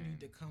Giannis, man. You need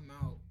to come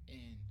out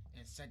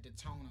and set the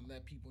tone and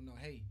let people know,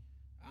 hey,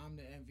 I'm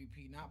the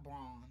MVP, not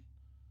Braun.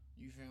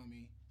 You feel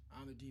me?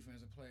 I'm the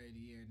defensive player of the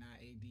year, not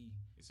AD.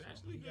 It's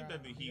actually good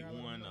that the Heat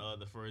won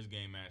the first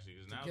game, actually,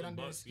 because now the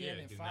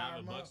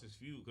Bucks, is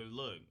fueled. Because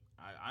look,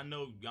 I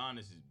know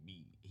Giannis is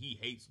beat. He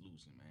hates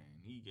losing,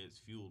 man. He gets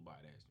fueled by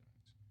that.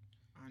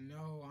 I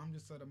know. I'm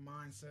just of the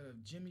mindset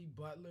of Jimmy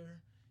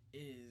Butler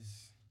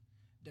is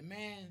the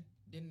man.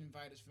 Didn't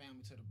invite his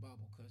family to the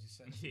bubble because he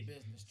said it's a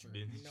business trip.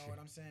 You know what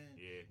I'm saying?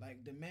 Yeah.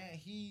 Like the man,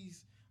 we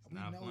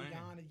know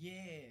Giannis,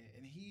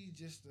 and he's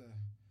just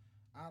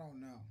I don't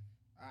know.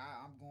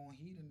 I'm going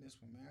Heat in this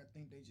one, man. I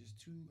think they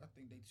too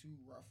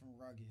rough and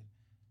rugged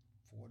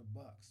for the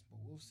Bucks. But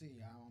we'll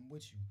see. I'm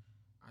with you.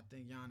 I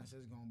think Giannis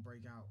is gonna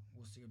break out.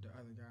 We'll see if the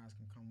other guys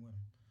can come with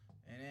him.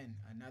 And then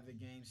another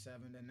game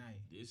 7 tonight.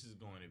 This is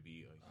going to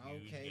be a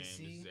huge game. This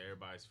is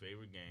everybody's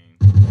favorite game.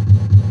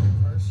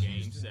 First game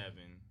Houston.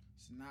 7.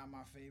 It's not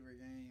my favorite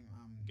game.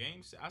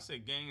 I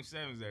said game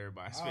 7 is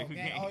everybody's favorite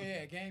game. Oh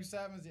yeah, game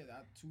 7's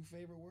two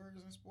favorite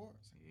words in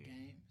sports. Yeah.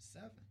 Game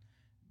 7.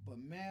 But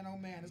man, oh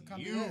man, it's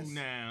coming.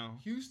 Now,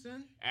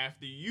 Houston.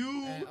 After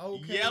you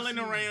yelling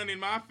around in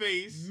my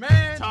face,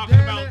 man, talking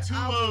about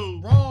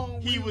 2-0,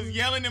 he was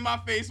yelling in my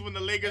face when the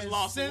Lakers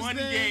lost one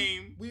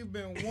game. We've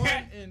been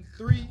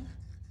 1-3.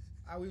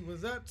 We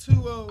was up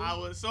 2-0. I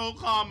was so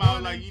calm. I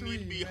was like, you need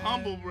to be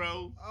humble,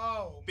 bro.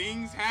 Oh,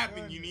 things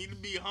happen. You need to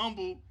be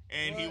humble.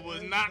 And he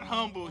was not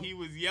humble. He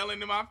was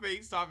yelling in my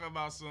face, talking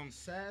about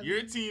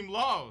your team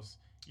lost.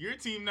 Your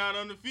team not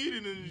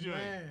undefeated in the joint.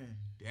 Man.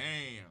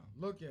 Damn.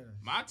 Look at us.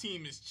 My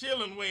team is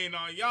chilling, waiting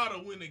on y'all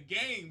to win a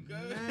game,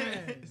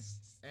 cuz.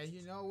 And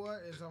you know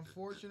what? It's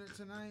unfortunate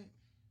tonight.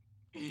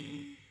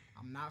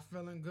 I'm not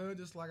feeling good,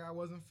 just like I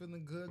wasn't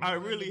feeling good. I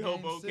really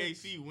hope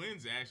OKC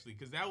wins, actually,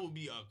 because that would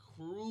be a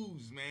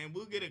cruise, man.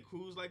 We'll get a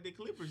cruise like the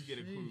Clippers get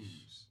a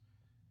cruise.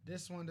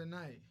 This one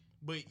tonight.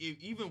 But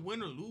even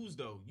win or lose,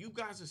 though, you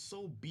guys are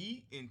so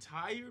beat and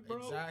tired, bro.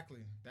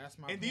 Exactly. That's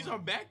my point. And these are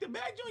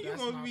back-to-back, Joe. You're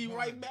going to be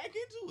right back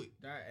into it.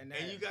 And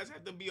you guys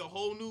have to be a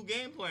whole new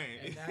game plan.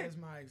 And that is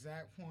my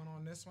exact point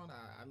on this one.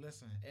 I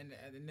listen. And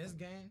in this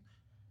game,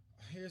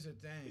 here's the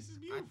thing. This is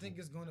beautiful. I think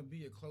it's going to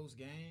be a close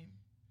game.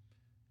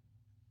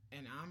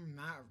 And I'm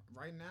not,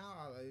 right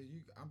now,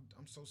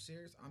 I'm so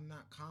serious, I'm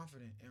not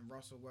confident in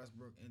Russell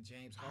Westbrook and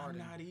James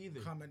Harden. I'm not either.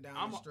 Coming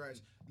down the stretch.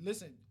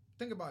 Listen,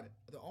 think about it.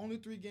 The only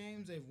 3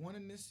 games they've won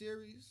in this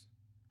series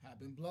have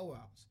been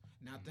blowouts.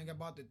 Now think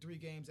about the 3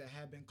 games that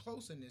have been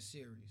close in this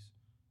series.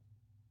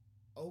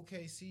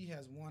 OKC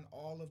has won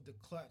all of the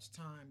clutch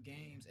time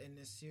games in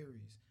this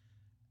series.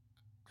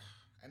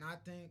 And I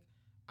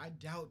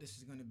doubt this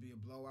is going to be a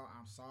blowout.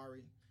 I'm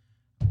sorry.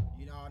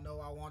 You know,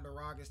 I want the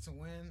Rockets to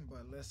win,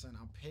 but listen,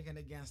 I'm picking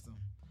against them.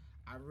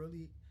 I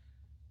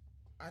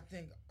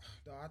think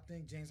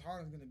James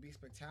Harden's going to be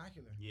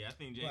spectacular. Yeah, I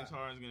think James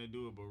Harden's going to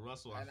do it, but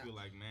Russell, I feel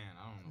like, man,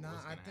 I don't know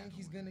what's going to happen. I think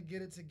he's going to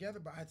get it together,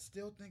 but I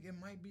still think it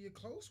might be a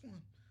close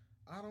one.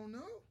 I don't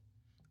know.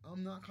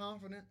 I'm not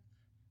confident.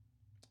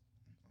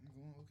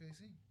 I'm going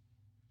OKC.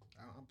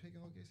 I'm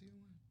picking OKC to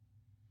win.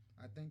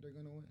 I think they're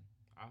going to win.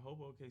 I hope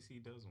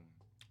OKC does win.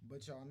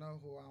 But y'all know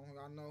who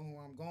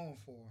I'm going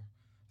for.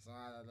 So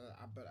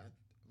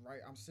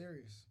I'm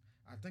serious.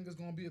 I think it's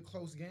gonna be a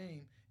close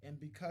game, and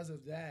because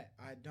of that,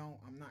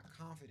 I'm not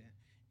confident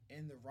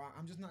in the Rock.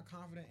 I'm just not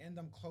confident in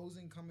them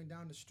closing, coming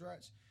down the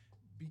stretch,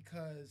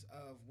 because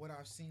of what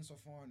I've seen so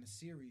far in the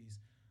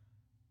series.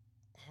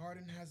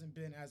 Harden hasn't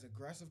been as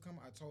aggressive.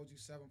 I told you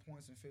 7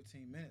 points in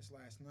 15 minutes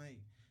last night,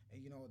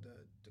 and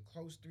the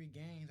close 3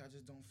 games, I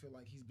just don't feel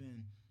like he's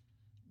been,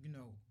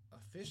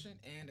 efficient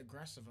and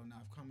aggressive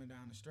enough coming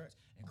down the stretch.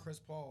 And Chris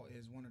Paul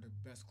is one of the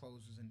best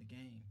closers in the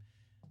game.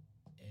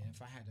 And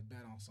if I had to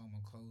bet on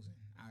someone closing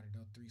out of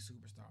those 3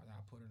 superstars,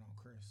 I'd put it on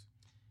Chris.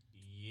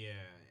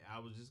 Yeah, I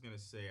was just gonna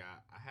say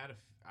I had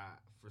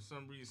for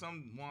some reason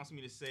some wants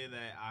me to say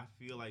that I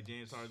feel like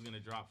James Harden's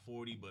gonna drop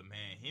 40, but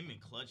man, him in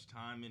clutch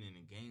timing and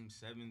in game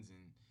sevens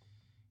and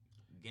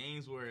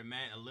games where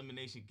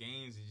elimination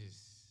games, it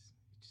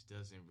just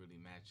doesn't really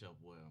match up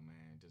well,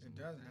 man. It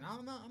doesn't, and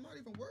I'm not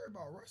even worried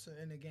about Russell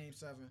in the game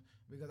 7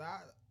 because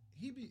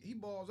he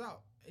balls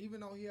out.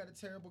 Even though he had a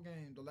terrible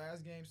game, the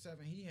last game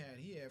 7 he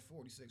had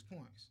 46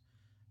 points.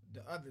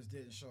 The others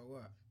didn't show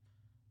up.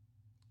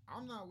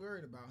 I'm not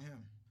worried about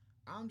him.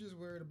 I'm just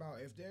worried about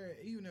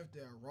even if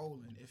they're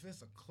rolling, if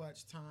it's a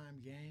clutch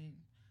time game,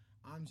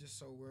 I'm just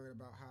so worried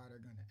about how they're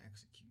gonna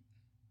execute.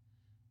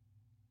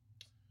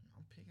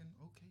 I'm picking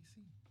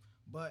OKC.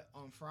 But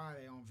on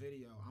Friday on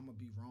video, I'm gonna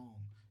be wrong,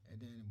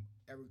 and then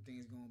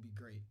everything's gonna be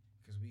great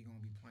because we're gonna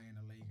be playing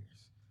the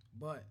Lakers.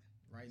 But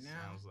right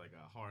now, sounds like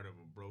a heart of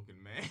a broken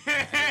man.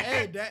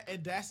 Hey,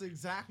 that's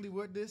exactly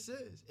what this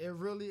is. It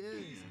really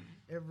is.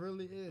 It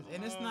really is,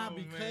 and it's not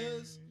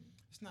because. Man.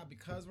 It's not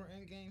because we're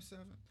in Game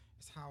 7.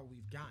 It's how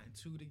we've gotten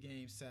to the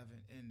Game 7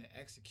 and the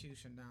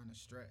execution down the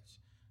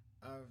stretch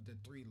of the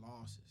 3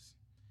 losses.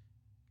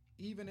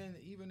 Even in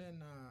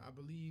I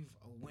believe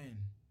a win,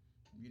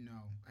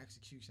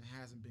 execution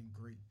hasn't been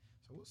great.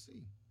 So we'll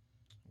see.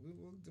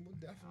 We'll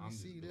definitely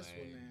see this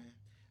one, man.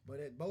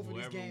 But both of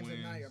these games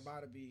tonight are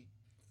about to be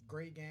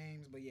great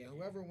games. But yeah,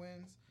 whoever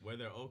wins.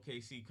 Whether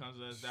OKC comes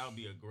to us, that'll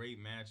be a great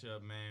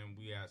matchup, man.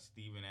 We got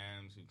Steven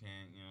Adams who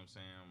can't,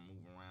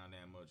 move around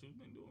that much. Who's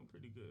been doing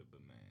pretty good, but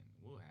man,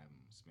 we'll have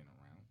him spin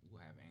around. We'll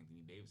have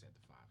Anthony Davis at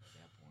the 5 at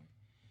that point.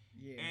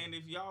 Yeah. And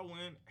if y'all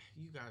win,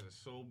 you guys are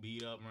so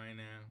beat up right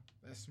now.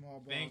 That small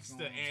ball. Thanks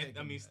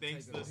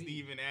to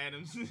Steven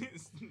Adams.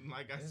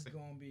 Like I said,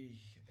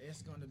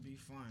 it's gonna be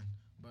fun.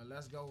 But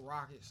let's go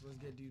Rockets. Let's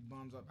get these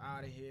bums up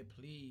out of here,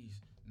 please.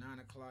 9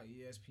 o'clock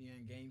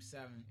ESPN Game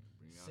 7.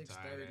 Bring your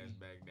tired ass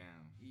back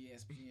down.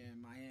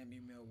 ESPN Miami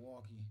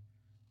Milwaukee.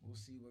 We'll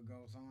see what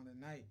goes on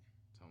tonight.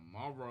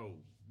 Tomorrow.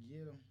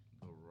 Get them.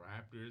 The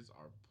Raptors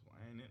are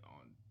planning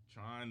on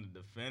trying to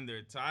defend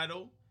their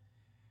title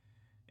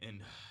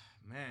and,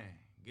 man,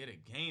 get a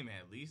game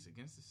at least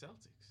against the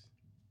Celtics.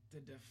 The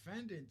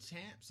defending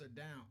champs are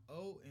down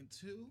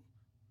 0-2.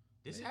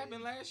 This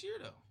happened last year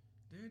though.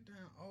 They're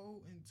down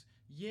 0-2.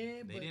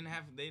 Yeah, but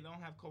they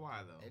don't have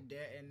Kawhi though.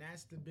 And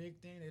that's the big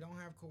thing. They don't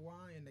have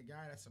Kawhi, and the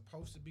guy that's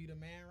supposed to be the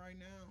man right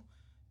now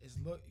is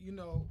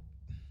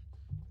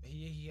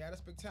he had a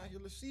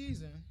spectacular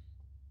season.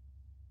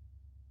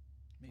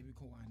 Maybe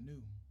Kawhi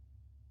knew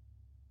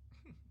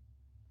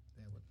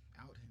that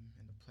without him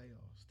in the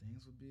playoffs,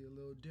 things would be a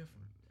little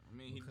different. I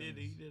mean,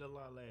 he did a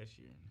lot last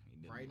year.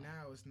 Right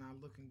now, it's not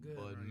looking good.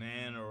 But right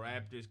man, now. The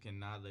Raptors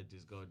cannot let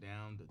this go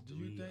down to 3-0. Do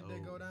you think they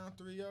go down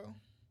 3-0?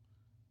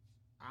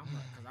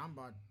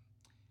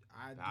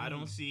 I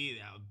don't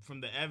see from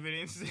the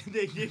evidence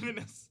they giving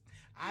us.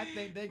 I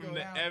think they go from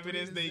down the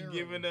evidence 3-0. they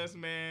giving us,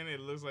 man.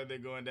 It looks like they're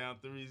going down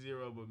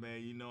 3-0. But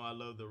man, I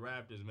love the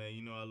Raptors,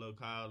 man. I love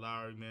Kyle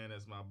Lowry, man.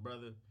 That's my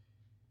brother.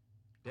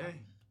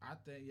 Dang. I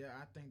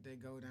think they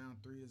go down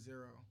 3-0.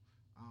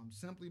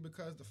 Simply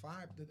because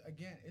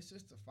again, it's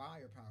just the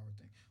firepower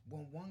thing.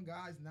 When one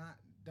guy's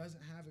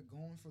doesn't have it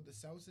going for the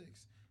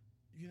Celtics,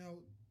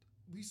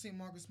 we see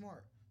Marcus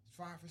Smart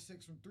 5 for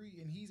 6 from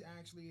 3, and he's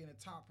actually in a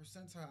top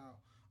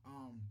percentile.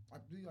 I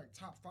believe like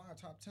top 5,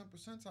 top 10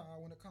 percentile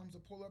when it comes to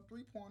pull up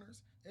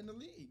 3-pointers in the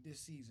league this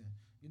season.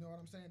 You know what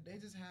I'm saying? They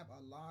just have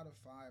a lot of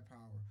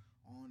firepower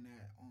on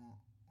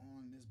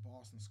this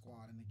Boston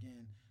squad. And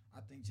again, I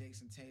think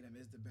Jason Tatum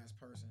is the best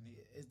person. He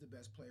is the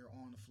best player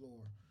on the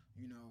floor.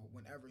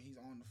 Whenever he's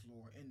on the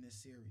floor in this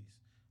series,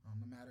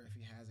 no matter if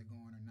he has it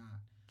going or not.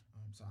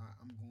 So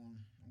I'm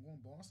going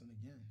Boston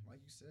again.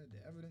 Like you said,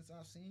 the evidence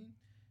I've seen.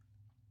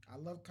 I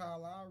love Kyle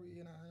Lowry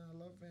and I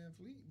love Van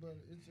Fleet, but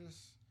it's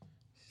just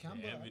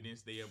the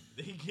evidence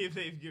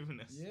they've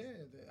given us.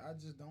 Yeah, I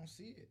just don't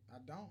see it. I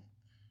don't.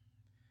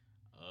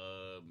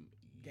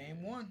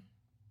 Game 1,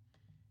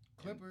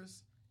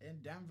 Clippers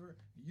in Denver.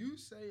 You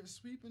say it's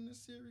sweeping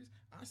this series.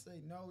 I say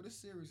no. This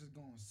series is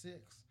going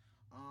 6.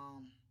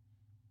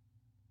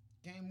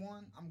 Game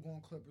 1, I'm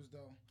going Clippers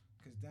though,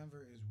 because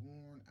Denver is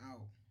worn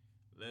out.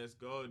 Let's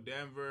go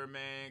Denver,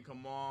 man.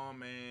 Come on,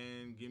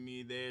 man. Give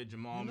me there,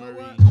 Jamal Murray.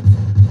 What?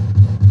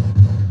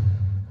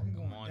 I'm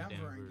going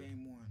Denver in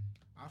Game 1.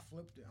 I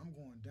flipped it. I'm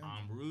going Denver.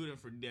 I'm rooting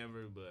for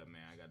Denver, but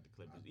man, I got the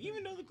Clippers.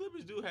 Even though the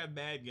Clippers do have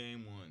bad Game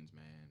 1s,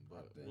 man,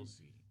 but we'll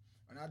see.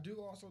 And I do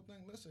also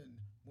think, listen,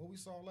 what we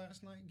saw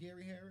last night,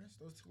 Gary Harris,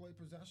 those 2 late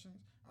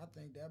possessions, I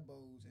think that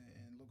bodes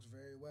and looks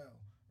very well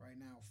right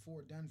now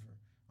for Denver.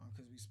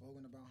 Because we've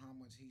spoken about how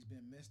much he's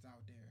been missed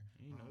out there.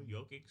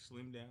 Jokic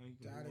slimmed down. He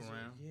can move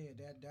around.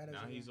 That is.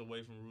 Now he's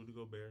away from Rudy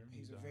Gobert.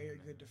 He's a very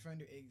good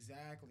defender.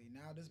 Exactly.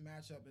 Now this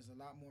matchup is a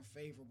lot more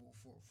favorable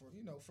for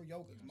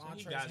Jokic.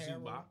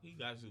 He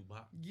got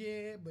Zubac.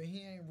 Yeah, but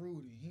he ain't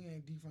Rudy. He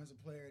ain't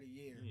Defensive Player of the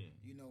Year. Yeah.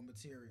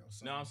 Material.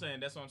 So. No, I'm saying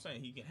that's what I'm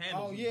saying. He can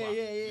handle. Oh yeah,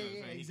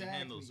 Zubac. Exactly. He can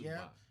handle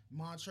Zubac.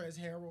 Montrezl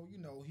Harrell,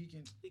 he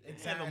can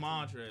handle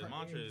Montrez.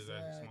 Montrez is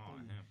actually small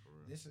on him for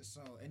real. This is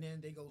so, and then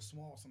they go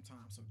small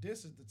sometimes. So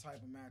this is the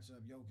type of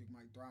matchup Jokic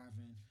might thrive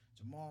in.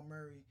 Jamal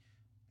Murray,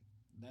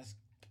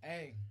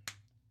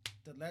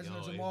 the legend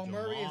of Jamal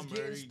Murray is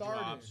getting started.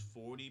 Drops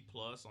 40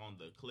 plus on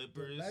the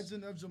Clippers. The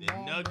legend of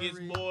Jamal the Nuggets,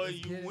 Murray boy, is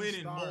you getting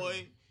winning, started.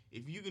 boy.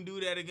 If you can do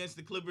that against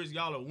the Clippers,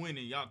 y'all are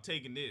winning. Y'all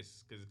taking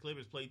this because the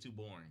Clippers play too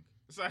boring.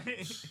 Sorry.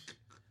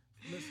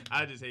 Listen,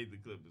 I just hate the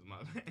Clippers, my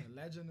man. the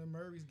legend of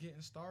Murray's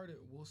getting started.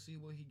 We'll see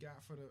what he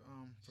got for the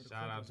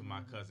Shout out Clippers, to my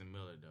man. cousin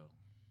Miller though.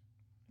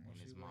 We'll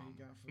and his see what mom. he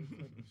got for the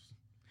Clippers.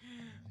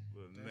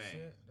 But That's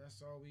man, it.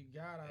 That's all we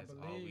got, I that's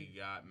believe. all we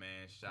got,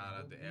 man. Shout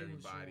out to Hope you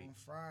was everybody. on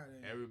Friday.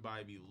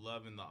 Everybody be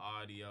loving the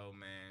audio,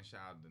 man.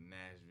 Shout out to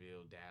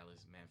Nashville,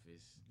 Dallas,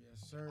 Memphis, Yes,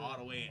 sir. all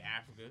the way in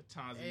Africa,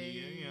 Tanzania.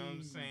 You know what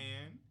I'm Hey.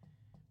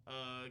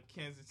 saying?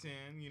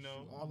 Kensington, you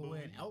know, all the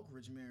way in boom.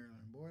 Elkridge,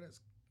 Maryland. Boy,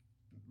 that's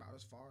about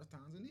as far as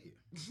Tanzania.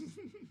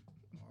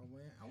 All the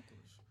way in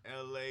Elkridge.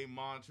 LA,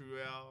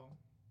 Montreal.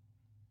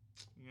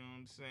 You know what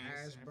I'm saying?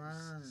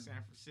 Ashburn.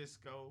 San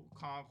Francisco,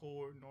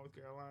 Concord, North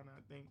Carolina,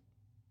 I think.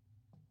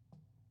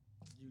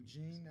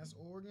 Eugene, that's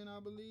Oregon, I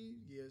believe.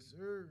 Yes,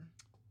 sir.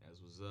 That's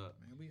what's up.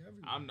 Man, we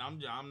everywhere. I'm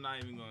not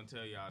even gonna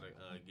tell y'all to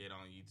get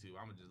on YouTube.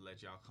 I'm gonna just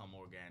let y'all come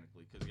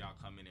organically because y'all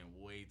coming in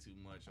way too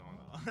much on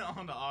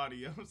on the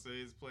audio. So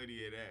it's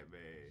plenty of that,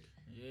 man.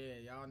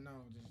 Yeah, y'all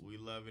know. We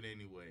love it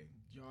anyway.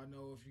 Y'all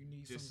know if you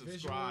need Just some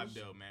subscribe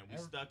visuals. though, man. We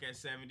stuck at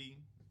 70.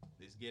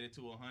 Let's get it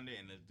to 100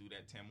 and let's do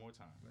that 10 more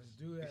times. Let's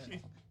do that.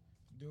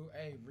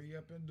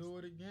 Re-up and do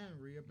it again.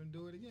 Re-up and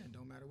do it again.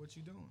 Don't matter what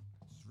you're doing.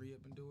 Just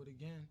re-up and do it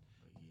again.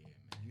 But yeah,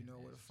 man. You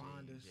know where to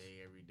find us.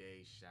 J every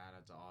day. Shout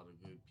out to all the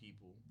good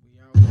people. We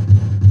out.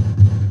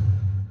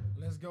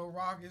 Let's go,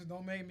 Rockets.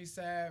 Don't make me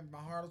sad. My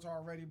heart is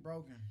already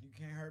broken. You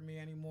can't hurt me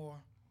anymore.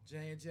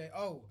 J&J.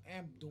 Oh,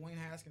 and Dwayne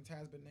Haskins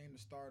has been named the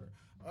starter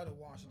of the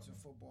Washington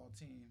football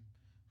team.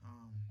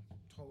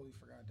 Totally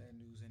forgot that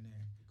news in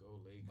there. Go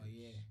Lakers. But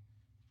yeah.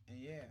 And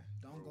yeah,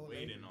 don't We're go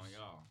waiting Lakers. on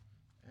y'all.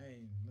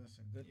 Hey,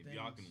 listen, good If things.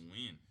 y'all can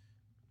win.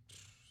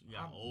 You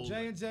got old,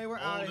 J&J, we're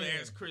out of old here.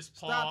 ass Chris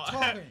Paul. Stop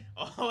talking.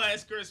 Old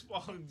ass Chris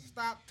Paul.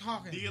 Stop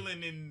talking.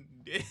 Dealing and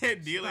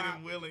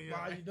willing. Why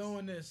are you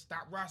doing this?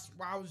 Stop, Russ.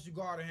 Why was you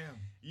guarding him?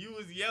 You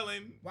was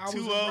yelling. Why was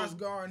 2-0. Russ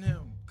guarding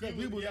him? Because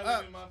You we was was yelling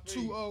up in my face.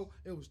 2-0.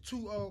 It was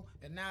 2-0,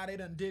 and now they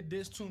done did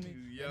this to me.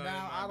 You And yelling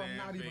now in my I'm damn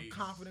not even face.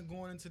 confident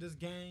going into this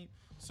game.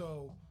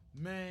 So,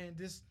 man,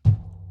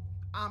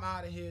 I'm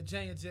out of here.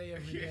 J&J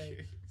every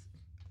day.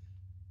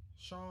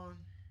 Sean,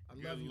 I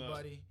Good love you, luck.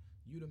 buddy.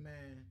 You the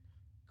man.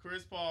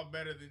 Chris Paul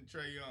better than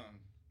Trae Young.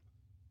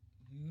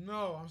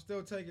 No, I'm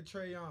still taking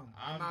Trae Young.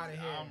 I'm out of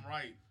here. I'm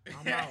right.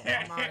 I'm out.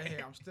 I'm out of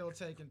here. I'm still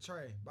taking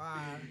Trae.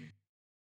 Bye.